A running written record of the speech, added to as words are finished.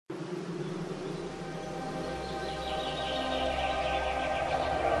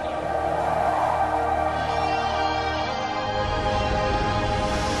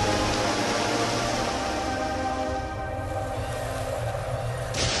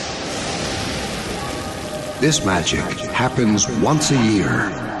This magic happens once a year,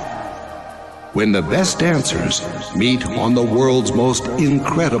 when the best dancers meet on the world's most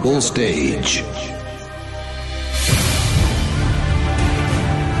incredible stage.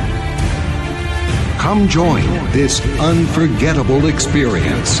 Come join this unforgettable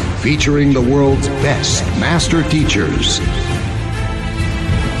experience featuring the world's best master teachers.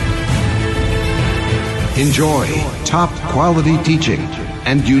 Enjoy top quality teaching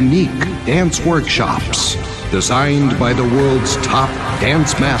and unique dance workshops designed by the world's top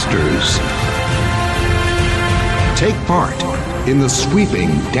dance masters. Take part in the sweeping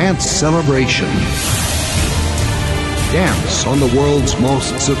dance celebration. Dance on the world's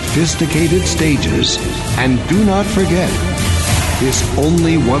most sophisticated stages, and do not forget, this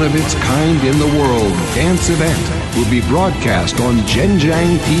only one of its kind in the world dance event will be broadcast on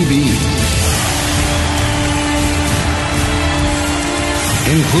Zhenjiang TV.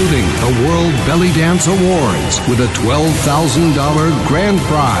 Including the World Belly Dance Awards with a $12,000 grand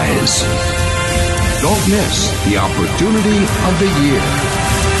prize. Don't miss the opportunity of the year.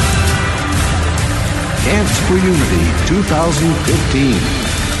 Dance for Unity 2015.